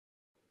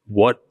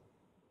what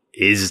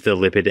is the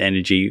lipid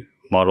energy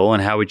model,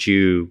 and how would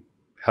you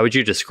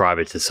describe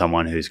it to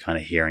someone who's kind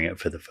of hearing it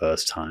for the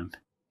first time?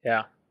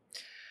 Yeah.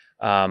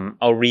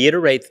 I'll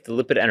reiterate that the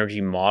lipid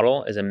energy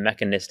model is a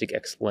mechanistic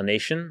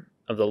explanation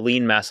of the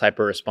lean mass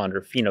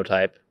hyperresponder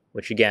phenotype,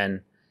 which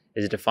again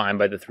is defined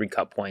by the 3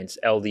 cut points: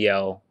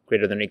 LDL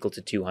greater than or equal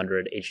to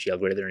 200, HDL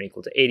greater than or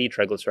equal to 80,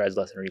 triglycerides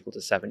less than or equal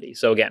to 70.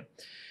 So again,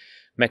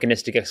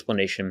 mechanistic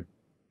explanation.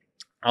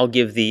 I'll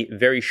give the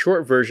very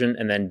short version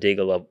and then dig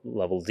a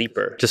level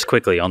deeper. Just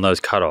quickly on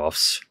those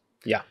cutoffs.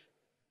 Yeah.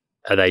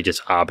 Are they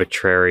just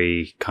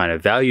arbitrary kind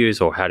of values,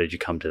 or how did you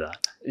come to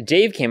that?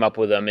 Dave came up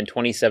with them in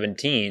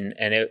 2017,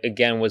 and it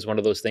again was one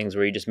of those things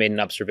where he just made an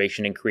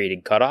observation and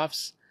created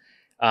cutoffs.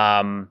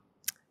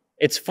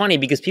 It's funny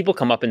because people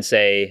come up and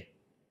say,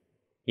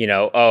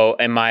 oh,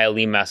 am I a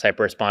lean mass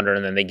hyperresponder?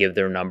 And then they give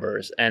their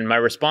numbers. And my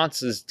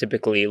response is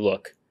typically,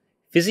 look,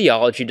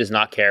 physiology does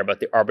not care about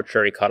the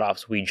arbitrary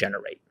cutoffs we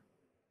generate.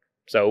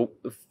 So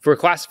for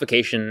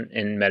classification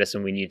in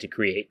medicine, we need to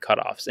create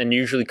cutoffs. And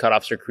usually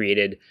cutoffs are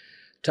created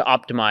to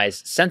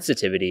optimize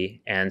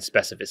sensitivity and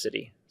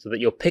specificity so that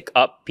you'll pick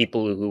up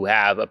people who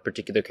have a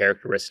particular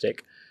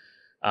characteristic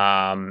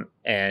and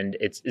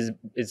it's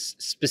as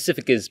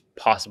specific as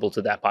possible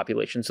to that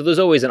population. So there's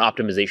always an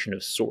optimization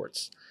of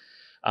sorts.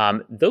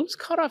 Those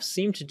cutoffs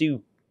seem to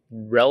do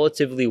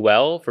relatively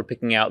well for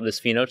picking out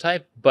this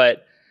phenotype,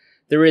 but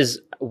there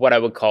is what I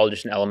would call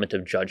just an element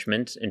of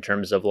judgment in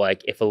terms of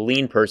like if a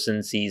lean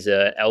person sees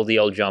a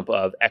LDL jump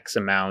of X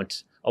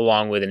amount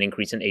along with an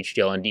increase in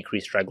HDL and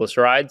decreased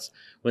triglycerides,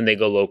 when they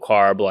go low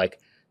carb, like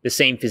the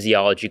same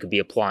physiology could be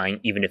applying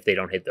even if they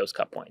don't hit those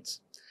cut points.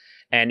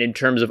 And in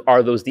terms of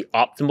are those the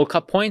optimal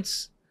cut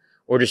points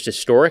or just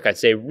historic, I'd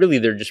say really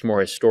they're just more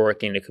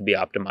historic and it could be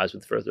optimized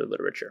with further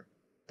literature.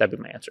 That'd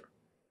be my answer.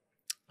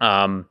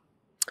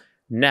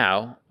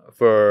 Now,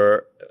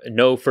 for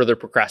no further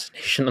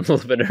procrastination on the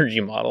lipid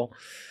energy model,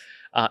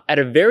 at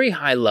a very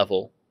high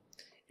level,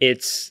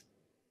 it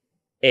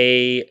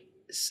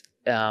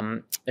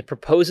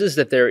proposes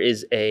that there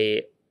is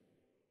a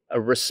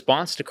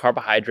response to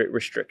carbohydrate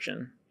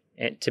restriction,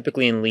 and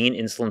typically in lean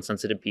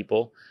insulin-sensitive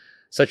people,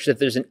 such that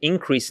there's an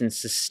increase in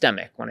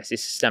systemic, when I say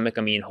systemic,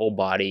 I mean whole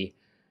body,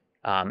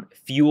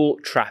 fuel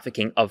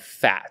trafficking of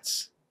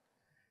fats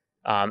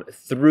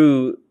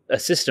through a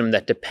system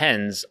that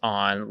depends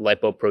on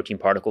lipoprotein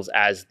particles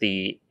as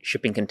the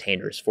shipping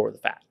containers for the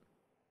fat.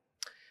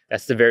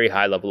 That's the very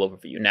high level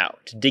overview. Now,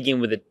 to dig in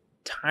with a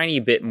tiny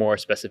bit more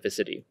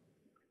specificity,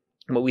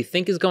 what we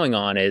think is going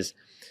on is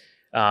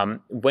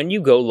when you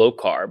go low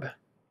carb,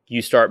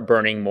 you start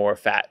burning more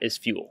fat as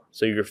fuel.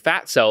 So your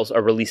fat cells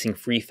are releasing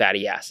free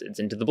fatty acids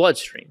into the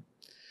bloodstream.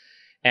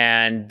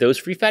 And those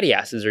free fatty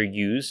acids are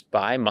used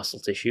by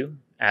muscle tissue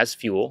as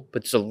fuel,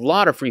 but there's a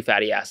lot of free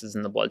fatty acids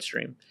in the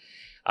bloodstream.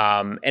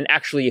 And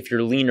actually, if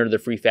you're leaner, the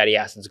free fatty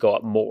acids go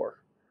up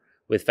more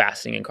with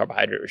fasting and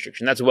carbohydrate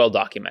restriction. That's well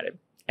documented.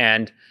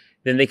 And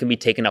then they can be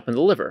taken up in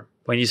the liver.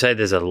 When you say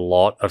there's a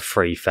lot of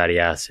free fatty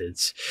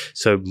acids,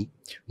 so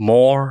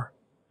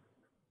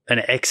an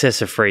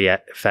excess of free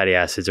fatty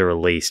acids are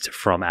released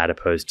from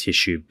adipose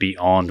tissue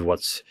beyond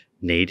what's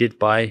needed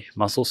by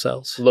muscle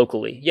cells?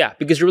 Locally, yeah,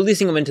 because you're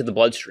releasing them into the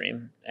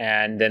bloodstream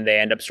and then they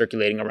end up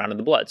circulating around in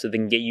the blood. So they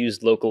can get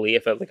used locally.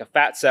 If a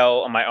fat cell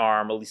on my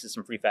arm releases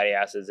some free fatty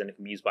acids and it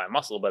can be used by a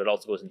muscle, but it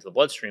also goes into the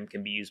bloodstream,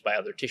 can be used by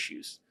other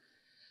tissues.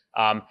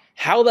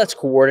 How that's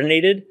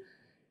coordinated,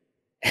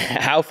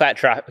 how fat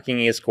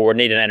trafficking is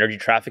coordinated and energy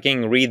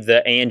trafficking, read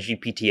the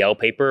ANGPTL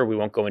paper. We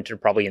won't go into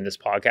it probably in this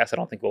podcast. I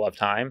don't think we'll have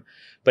time,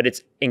 but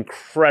it's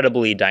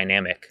incredibly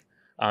dynamic.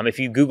 If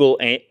you go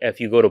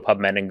to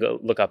PubMed and go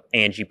look up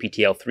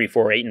ANGPTL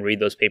 348 and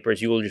read those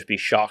papers, you will just be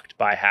shocked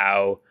by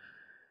how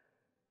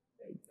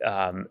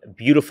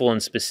beautiful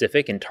and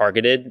specific and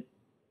targeted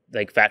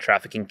like fat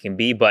trafficking can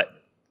be. But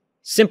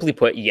simply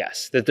put,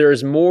 yes, that there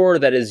is more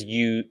that is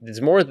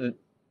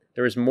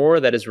there is more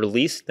that is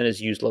released than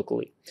is used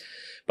locally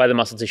by the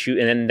muscle tissue,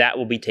 and then that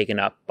will be taken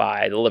up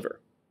by the liver.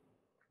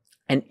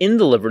 And in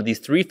the liver, these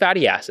the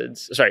fatty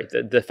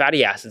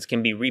acids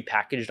can be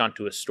repackaged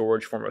onto a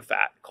storage form of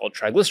fat called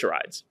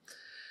triglycerides.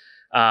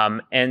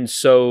 And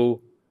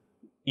so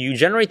you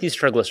generate these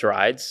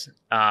triglycerides,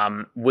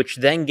 which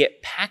then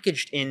get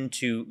packaged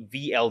into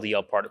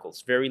VLDL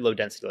particles, very low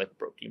density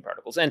lipoprotein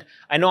particles. And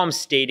I know I'm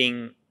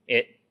stating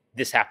it,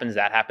 this happens,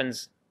 that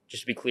happens.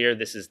 Just to be clear,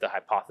 this is the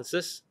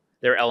hypothesis.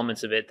 There are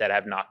elements of it that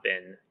have not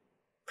been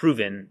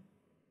proven.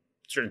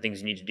 Certain things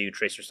you need to do,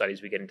 tracer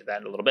studies, we get into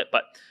that in a little bit,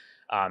 but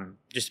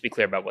just to be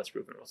clear about what's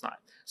proven and what's not.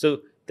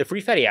 So the free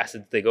fatty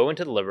acids, they go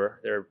into the liver,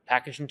 they're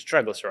packaged into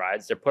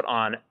triglycerides, they're put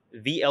on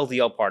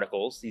VLDL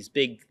particles, these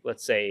big,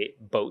 let's say,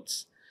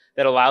 boats,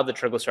 that allow the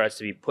triglycerides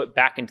to be put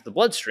back into the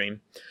bloodstream.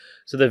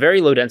 So the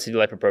very low density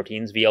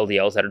lipoproteins,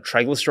 VLDLs, that are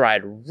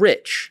triglyceride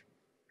rich,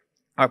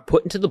 are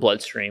put into the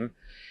bloodstream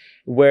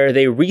where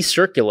they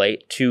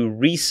recirculate to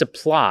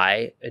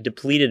resupply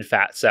depleted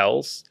fat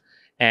cells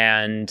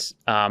and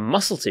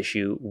muscle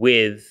tissue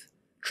with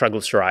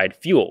triglyceride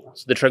fuel.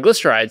 So the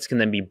triglycerides can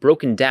then be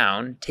broken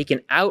down,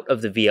 taken out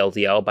of the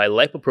VLDL by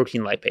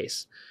lipoprotein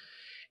lipase.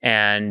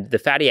 And the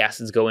fatty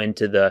acids go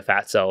into the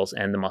fat cells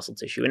and the muscle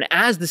tissue. And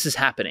as this is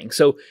happening,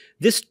 so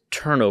this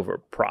turnover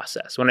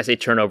process, when I say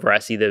turnover, I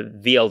see the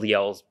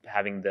VLDLs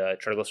having the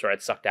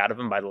triglycerides sucked out of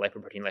them by the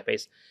lipoprotein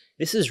lipase.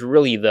 This is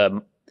really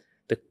the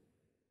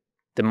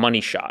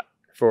money shot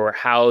for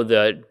how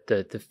the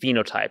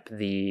phenotype,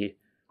 the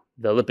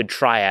lipid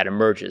triad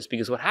emerges.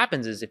 Because what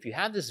happens is if you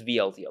have this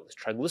VLDL, this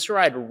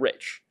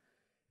triglyceride-rich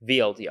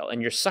VLDL,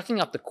 and you're sucking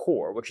up the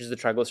core, which is the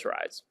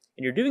triglycerides,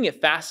 and you're doing it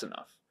fast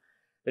enough,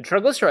 the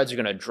triglycerides are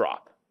going to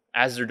drop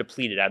as they're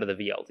depleted out of the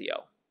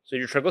VLDL. So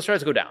your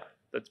triglycerides go down.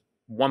 That's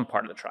one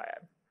part of the triad.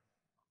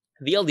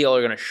 VLDL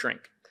are going to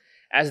shrink.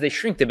 As they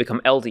shrink, they become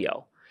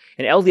LDL.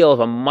 And LDL have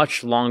a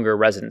much longer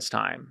residence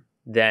time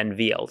than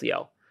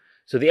VLDL.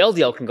 So the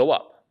LDL can go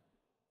up.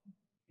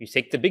 You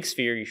take the big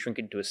sphere, you shrink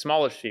it into a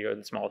smaller sphere.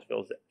 The smaller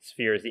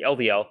sphere is the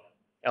LDL.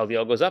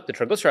 LDL goes up. The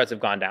triglycerides have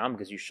gone down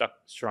because you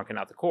shrunken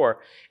out the core.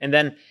 And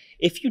then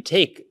if you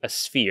take a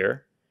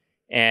sphere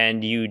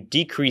and you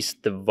decrease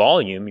the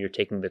volume, you're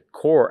taking the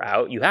core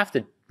out, you have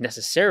to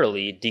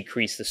necessarily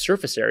decrease the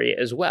surface area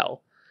as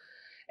well.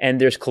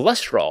 And there's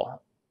cholesterol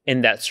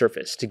in that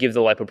surface to give the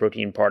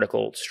lipoprotein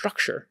particle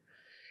structure.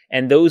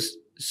 And those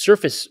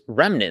surface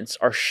remnants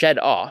are shed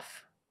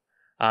off,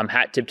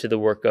 hat tip to the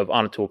work of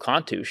Anatol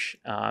Kantush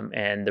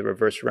and the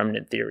reverse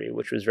remnant theory,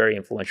 which was very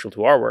influential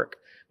to our work.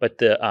 But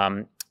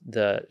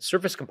the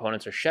surface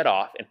components are shed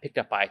off and picked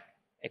up by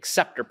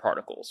acceptor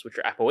particles, which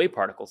are ApoA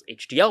particles,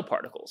 HDL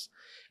particles.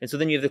 And so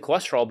then you have the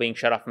cholesterol being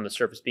shed off from the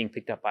surface being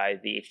picked up by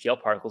the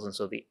HDL particles, and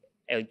so the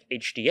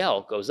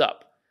HDL goes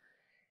up.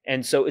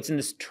 And so it's in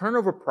this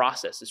turnover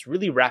process, this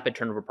really rapid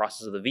turnover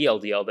process of the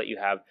VLDL, that you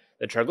have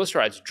the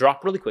triglycerides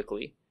drop really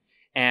quickly,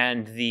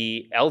 and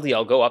the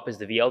LDL go up as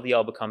the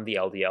VLDL become the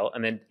LDL,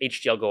 and then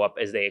HDL go up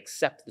as they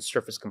accept the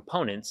surface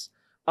components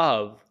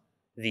of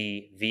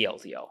the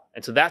VLDL.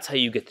 And so that's how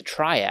you get the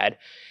triad.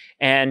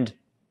 And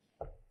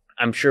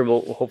I'm sure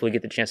we'll hopefully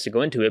get the chance to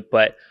go into it,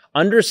 but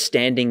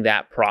understanding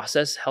that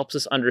process helps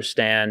us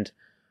understand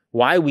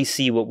why we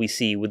see what we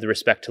see with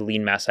respect to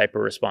lean mass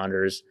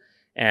hyperresponders,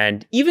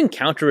 and even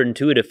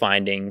counterintuitive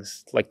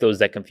findings like those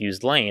that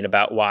confused Lane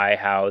about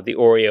how the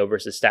Oreo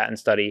versus statin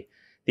study,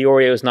 the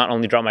Oreos not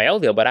only drop my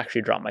LDL, but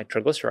actually drop my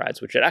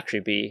triglycerides, which would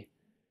actually be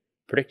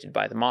predicted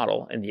by the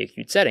model in the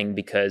acute setting,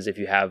 because if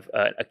you have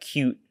an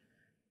acute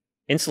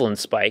insulin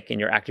spike and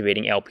you're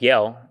activating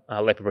LPL,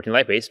 lipoprotein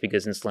lipase,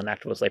 because insulin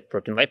activates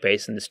lipoprotein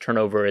lipase, and this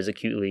turnover is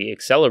acutely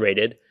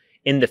accelerated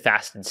in the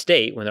fasted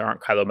state when there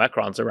aren't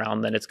chylomicrons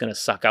around, then it's going to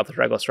suck out the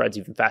triglycerides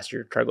even faster.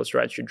 Your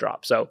triglycerides should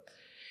drop. So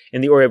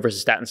in the Oreo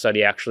versus statin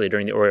study, actually,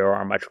 during the Oreo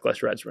arm, my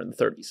triglycerides were in the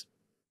 30s.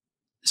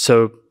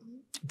 So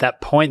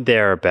that point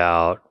there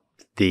about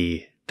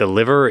the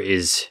liver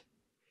is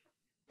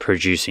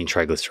producing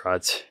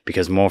triglycerides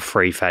because more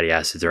free fatty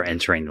acids are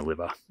entering the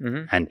liver.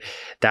 Mm-hmm. And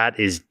that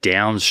is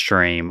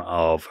downstream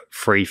of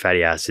free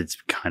fatty acids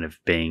kind of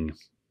being,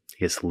 I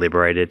guess,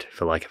 liberated,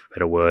 for lack of a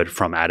better word,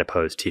 from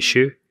adipose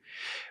tissue,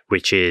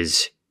 which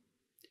is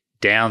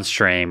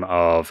downstream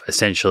of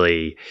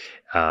essentially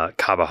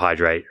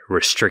carbohydrate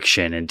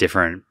restriction and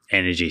different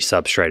energy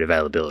substrate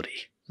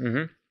availability.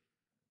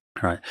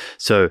 Mm-hmm. Right.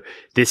 So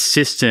this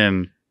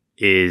system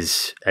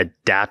is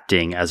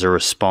adapting as a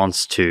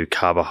response to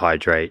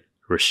carbohydrate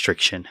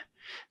restriction.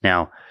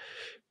 Now,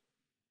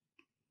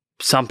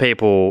 some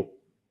people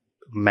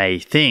may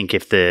think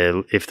if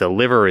the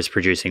liver is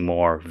producing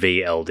more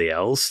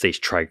VLDLs, these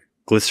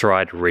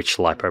triglyceride-rich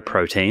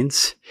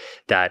lipoproteins,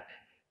 that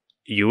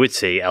you would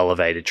see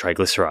elevated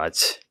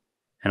triglycerides.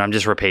 And I'm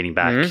just repeating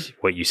back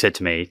what you said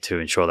to me to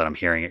ensure that I'm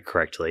hearing it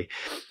correctly.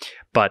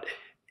 But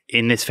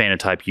in this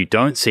phenotype, you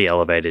don't see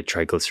elevated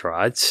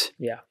triglycerides.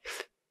 Yeah.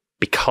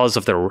 Because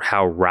of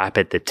how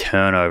rapid the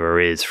turnover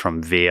is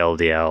from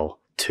VLDL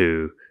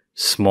to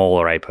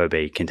smaller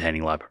ApoB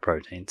containing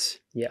lipoproteins.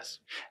 Yes.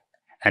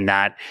 And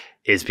that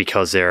is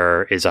because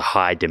there is a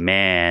high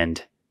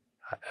demand,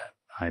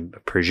 I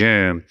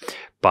presume,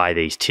 by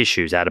these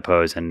tissues,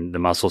 adipose and the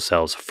muscle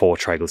cells, for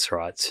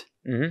triglycerides.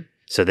 Mm-hmm.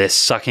 So they're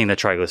sucking the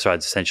triglycerides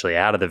essentially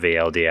out of the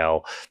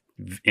VLDL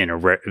in a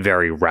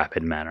very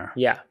rapid manner.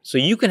 Yeah. So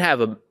you can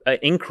have an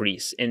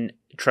increase in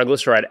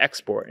triglyceride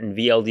export and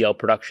VLDL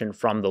production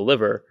from the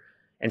liver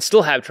and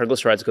still have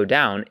triglycerides go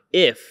down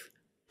if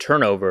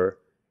turnover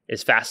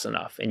is fast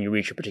enough and you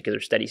reach a particular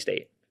steady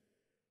state.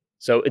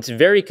 So it's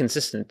very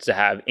consistent to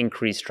have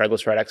increased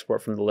triglyceride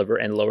export from the liver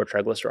and lower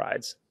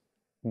triglycerides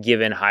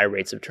given high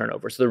rates of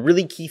turnover. So the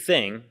really key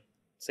thing,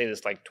 say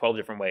this like 12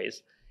 different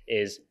ways,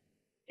 is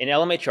in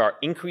LMHR,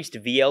 increased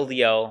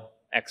VLDL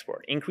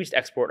export, increased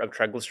export of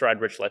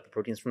triglyceride-rich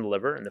lipoproteins from the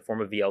liver in the form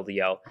of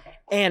VLDL,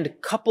 and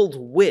coupled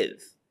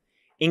with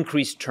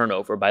increased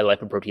turnover by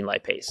lipoprotein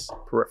lipase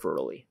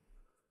peripherally.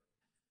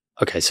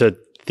 Okay, so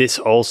this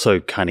also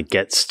kind of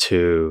gets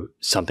to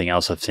something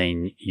else I've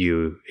seen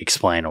you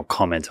explain or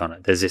comment on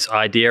it. There's this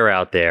idea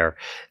out there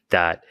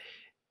that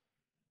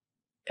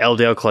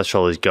LDL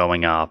cholesterol is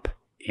going up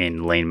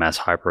in lean mass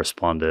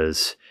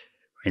hyperresponders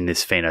in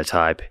this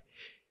phenotype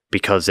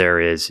because there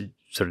is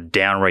sort of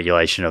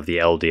downregulation of the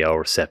LDL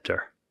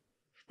receptor.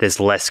 There's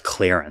less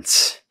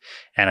clearance.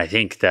 And I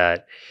think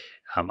that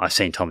I've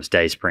seen Thomas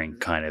Dayspring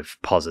kind of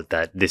posit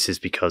that this is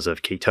because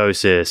of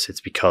ketosis,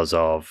 it's because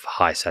of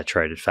high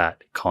saturated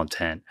fat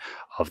content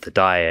of the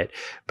diet.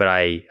 But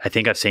I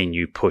think I've seen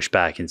you push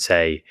back and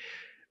say,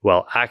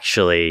 well,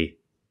 actually,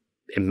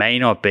 it may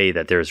not be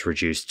that there's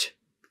reduced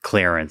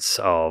clearance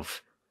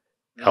of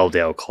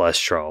LDL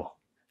cholesterol.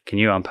 Can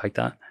you unpack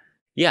that?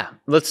 Yeah.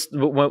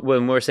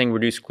 When we're saying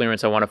reduced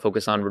clearance, I want to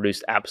focus on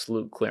reduced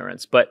absolute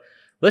clearance. But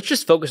let's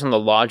just focus on the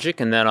logic,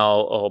 and then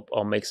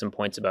I'll make some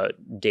points about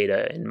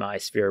data in my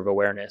sphere of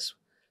awareness.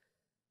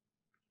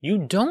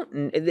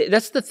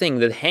 That's the thing.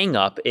 The hang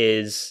up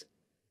is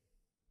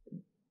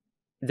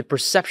the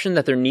perception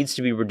that there needs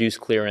to be reduced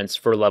clearance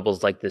for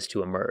levels like this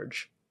to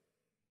emerge,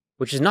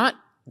 which is not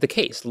the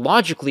case.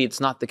 Logically, it's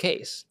not the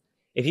case.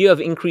 If you have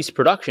increased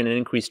production and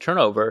increased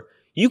turnover,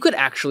 you could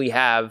actually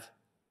have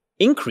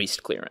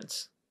increased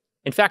clearance.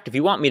 In fact, if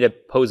you want me to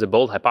pose a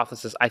bold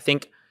hypothesis, I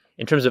think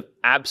in terms of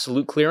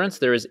absolute clearance,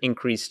 there is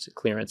increased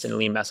clearance in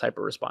lean mass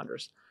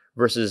hyperresponders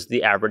versus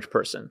the average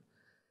person.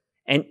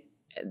 And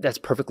that's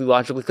perfectly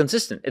logically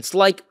consistent. It's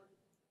like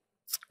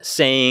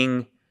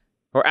saying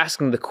or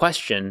asking the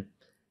question,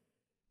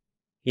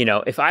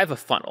 if I have a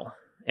funnel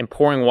and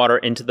pouring water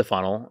into the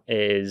funnel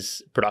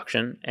is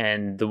production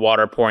and the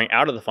water pouring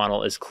out of the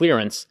funnel is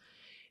clearance,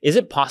 is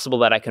it possible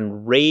that I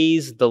can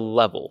raise the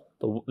level,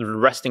 the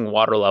resting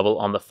water level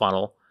on the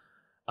funnel,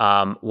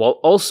 while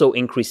also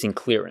increasing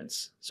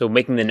clearance, so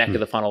making the neck of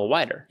the funnel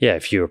wider? Yeah,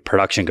 if your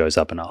production goes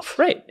up enough.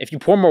 Right. If you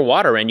pour more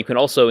water in, you can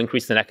also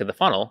increase the neck of the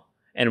funnel,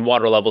 and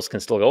water levels can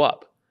still go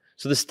up.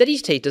 So the steady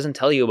state doesn't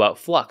tell you about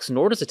flux,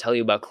 nor does it tell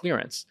you about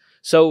clearance.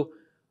 So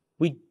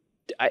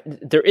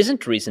there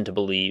isn't reason to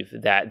believe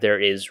that there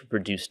is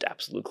reduced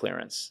absolute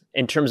clearance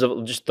in terms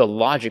of just the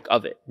logic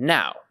of it.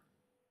 Now,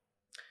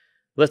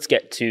 let's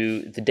get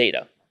to the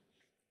data.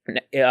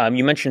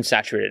 You mentioned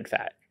saturated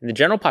fat. In the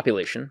general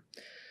population,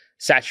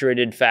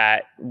 saturated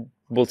fat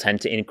will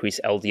tend to increase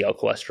LDL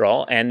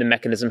cholesterol, and the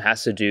mechanism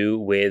has to do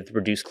with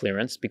reduced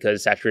clearance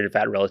because saturated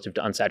fat relative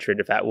to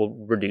unsaturated fat will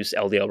reduce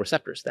LDL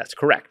receptors. That's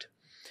correct.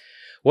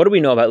 What do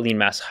we know about lean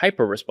mass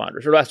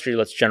hyperresponders? Or actually,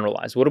 let's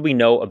generalize. What do we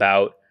know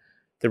about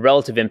the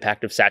relative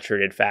impact of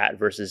saturated fat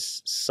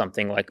versus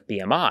something like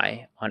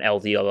BMI on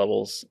LDL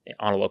levels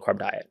on a low-carb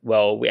diet?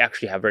 Well, we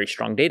actually have very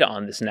strong data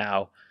on this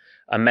now.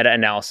 A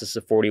meta-analysis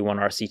of 41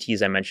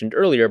 RCTs I mentioned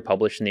earlier,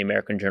 published in the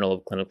American Journal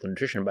of Clinical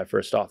Nutrition by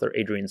first author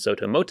Adrian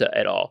Soto-Mota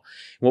et al.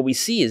 What we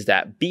see is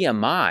that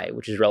BMI,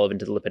 which is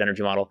relevant to the lipid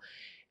energy model,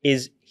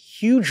 is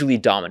hugely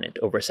dominant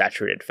over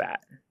saturated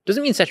fat.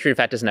 Doesn't mean saturated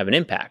fat doesn't have an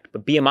impact,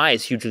 but BMI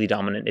is hugely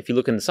dominant. If you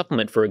look in the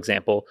supplement, for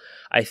example,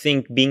 I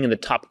think being in the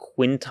top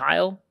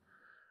quintile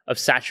of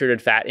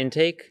saturated fat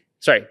intake,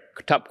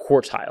 top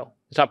quartile.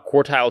 The top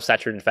quartile of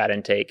saturated fat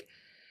intake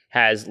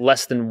has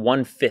less than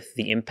 1/5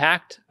 the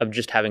impact of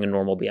just having a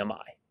normal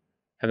BMI,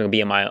 having a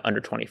BMI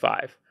under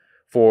 25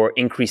 for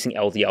increasing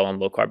LDL on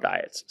low-carb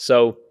diets.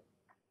 So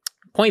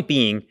point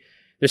being,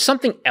 there's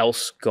something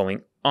else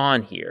going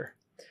on here.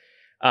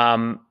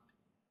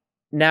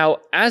 Now,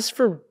 as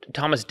for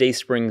Thomas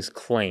Dayspring's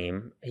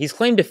claim, he's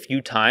claimed a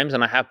few times,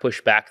 and I have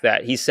pushed back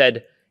that he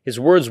said his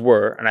words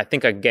were, and I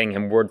think I'm getting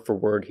him word for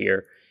word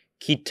here,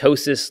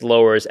 ketosis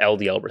lowers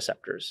LDL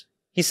receptors.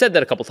 He said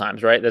that a couple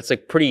times, right? That's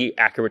like pretty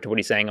accurate to what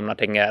he's saying. I'm not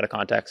taking it out of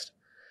context.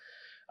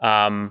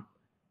 And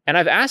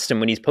I've asked him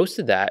when he's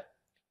posted that,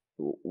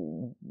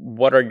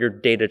 what are your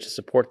data to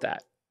support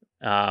that?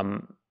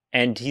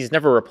 And he's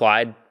never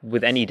replied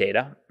with any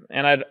data.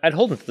 And I'd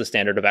hold him to the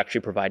standard of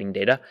actually providing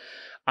data.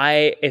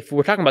 If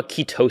we're talking about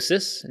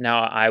ketosis,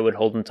 now I would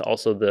hold him to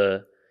also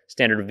the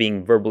standard of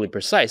being verbally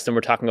precise. Then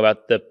we're talking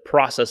about the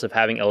process of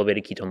having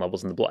elevated ketone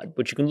levels in the blood,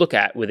 which you can look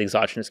at with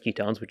exogenous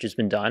ketones, which has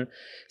been done,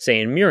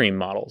 say in murine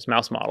models,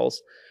 mouse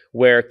models,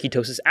 where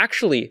ketosis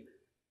actually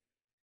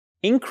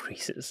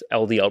increases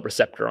LDL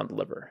receptor on the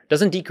liver. It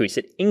doesn't decrease,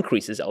 it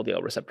increases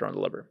LDL receptor on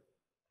the liver.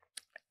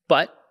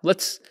 But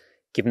let's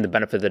give him the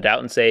benefit of the doubt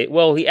and say,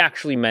 well, he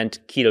actually meant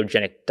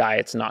ketogenic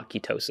diets, not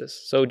ketosis.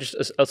 So just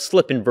a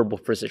slip in verbal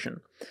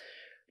precision.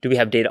 Do we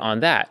have data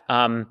on that?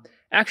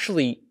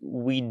 Actually,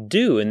 we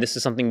do, and this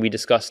is something we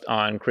discussed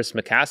on Chris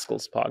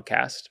McCaskill's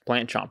podcast,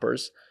 Plant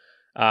Chompers,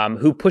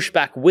 who pushed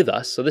back with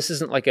us. So this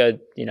isn't like a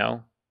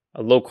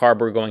low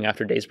carb going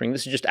after Dayspring.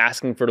 This is just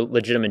asking for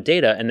legitimate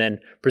data and then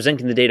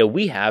presenting the data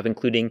we have,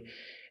 including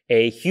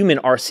a human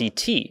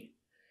RCT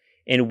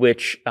in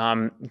which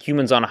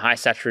humans on a high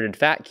saturated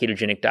fat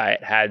ketogenic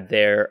diet had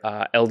their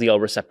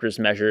LDL receptors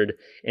measured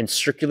in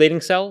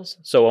circulating cells.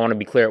 So I want to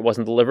be clear, it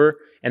wasn't the liver.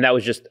 And that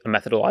was just a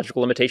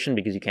methodological limitation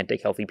because you can't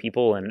take healthy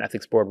people and an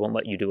ethics board won't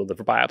let you do a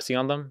liver biopsy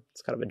on them.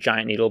 It's kind of a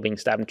giant needle being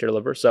stabbed into your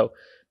liver.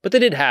 But they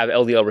did have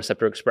LDL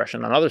receptor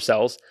expression on other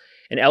cells,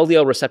 and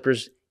LDL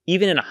receptors,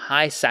 even in a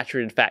high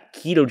saturated fat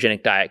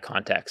ketogenic diet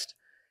context,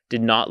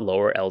 did not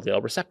lower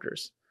LDL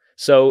receptors.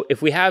 So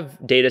if we have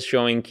data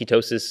showing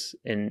ketosis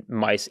in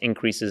mice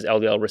increases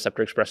LDL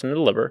receptor expression in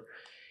the liver,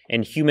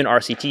 and human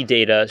RCT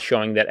data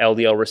showing that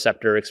LDL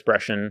receptor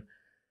expression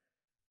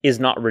is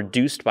not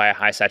reduced by a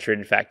high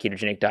saturated fat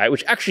ketogenic diet,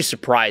 which actually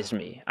surprised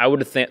me. I would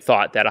have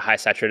thought that a high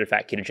saturated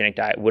fat ketogenic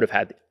diet would have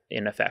had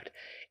an effect.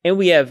 And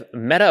we have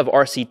meta of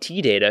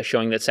RCT data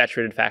showing that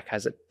saturated fat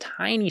has a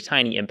tiny,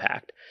 tiny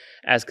impact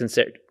as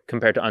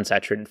compared to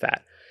unsaturated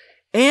fat.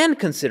 And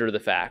consider the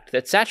fact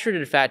that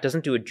saturated fat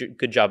doesn't do a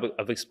good job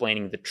of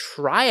explaining the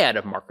triad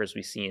of markers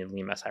we see in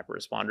lean mass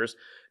hyperresponders,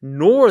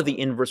 nor the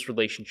inverse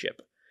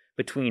relationship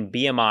between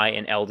BMI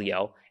and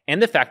LDL, and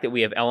the fact that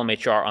we have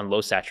LMHR on low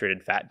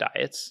saturated fat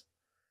diets.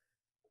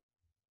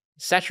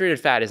 Saturated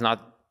fat is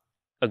not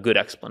a good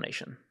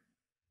explanation.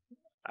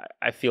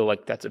 I feel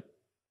like that's a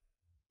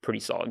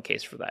pretty solid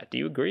case for that. Do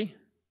you agree?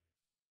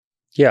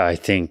 Yeah,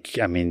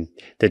 I mean,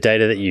 the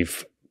data that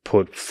you've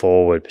put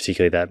forward,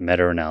 particularly that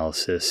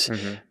meta-analysis,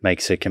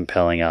 makes a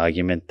compelling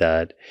argument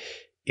that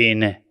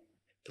in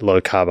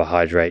low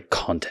carbohydrate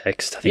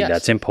context, I think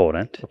that's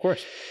important. Of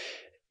course.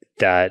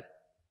 That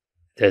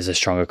there's a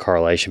stronger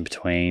correlation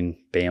between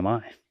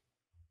BMI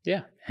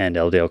and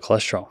LDL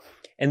cholesterol.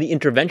 And the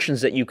interventions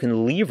that you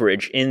can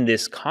leverage in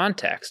this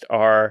context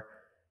are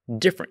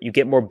different. You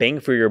get more bang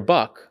for your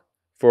buck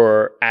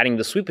for adding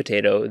the sweet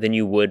potato than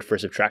you would for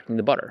subtracting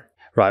the butter.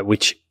 Right,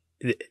 which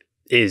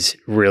is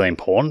really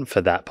important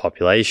for that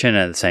population, and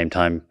at the same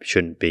time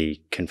shouldn't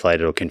be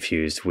conflated or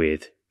confused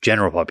with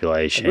general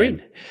population.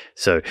 Agreed.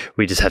 So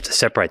we just have to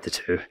separate the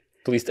two.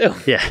 Please do.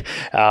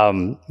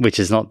 Yeah, which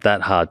is not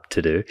that hard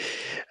to do.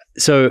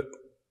 So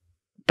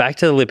back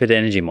to the lipid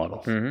energy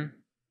model.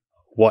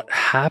 What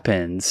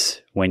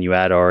happens when you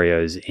add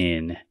Oreos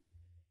in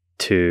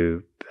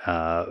to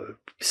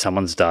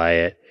someone's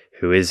diet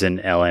who is an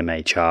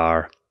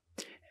LMHR?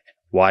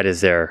 Why does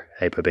their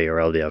ApoB or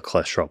LDL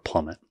cholesterol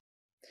plummet?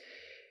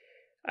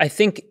 I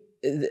think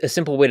a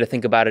simple way to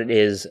think about it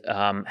is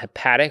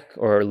hepatic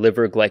or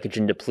liver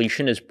glycogen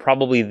depletion is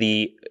probably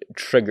the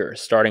trigger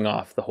starting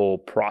off the whole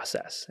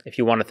process. If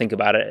you want to think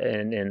about it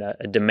in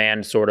a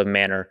demand sort of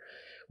manner,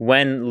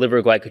 when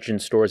liver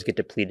glycogen stores get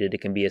depleted,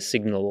 it can be a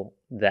signal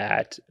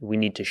that we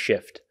need to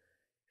shift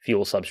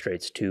fuel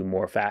substrates to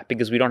more fat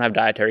because we don't have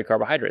dietary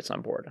carbohydrates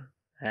on board.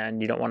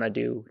 And you don't want to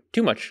do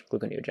too much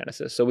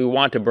gluconeogenesis. So we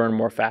want to burn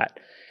more fat.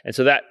 And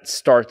so that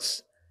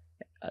starts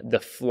the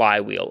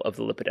flywheel of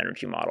the lipid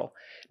energy model.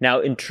 Now,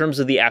 in terms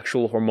of the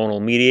actual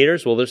hormonal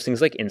mediators, well, there's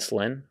things like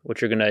insulin,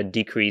 which are going to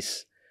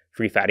decrease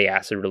free fatty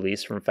acid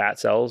release from fat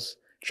cells,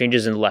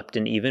 changes in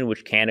leptin even,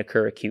 which can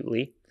occur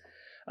acutely.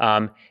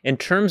 In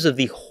terms of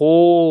the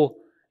whole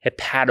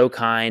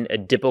hepatokine,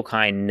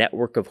 adipokine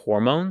network of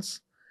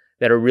hormones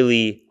that are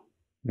really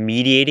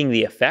mediating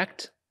the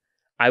effect,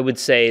 I would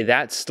say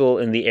that's still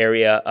in the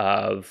area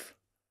of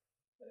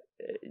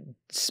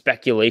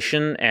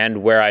speculation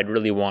and where I'd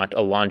really want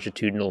a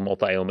longitudinal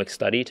multi-omic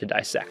study to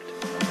dissect.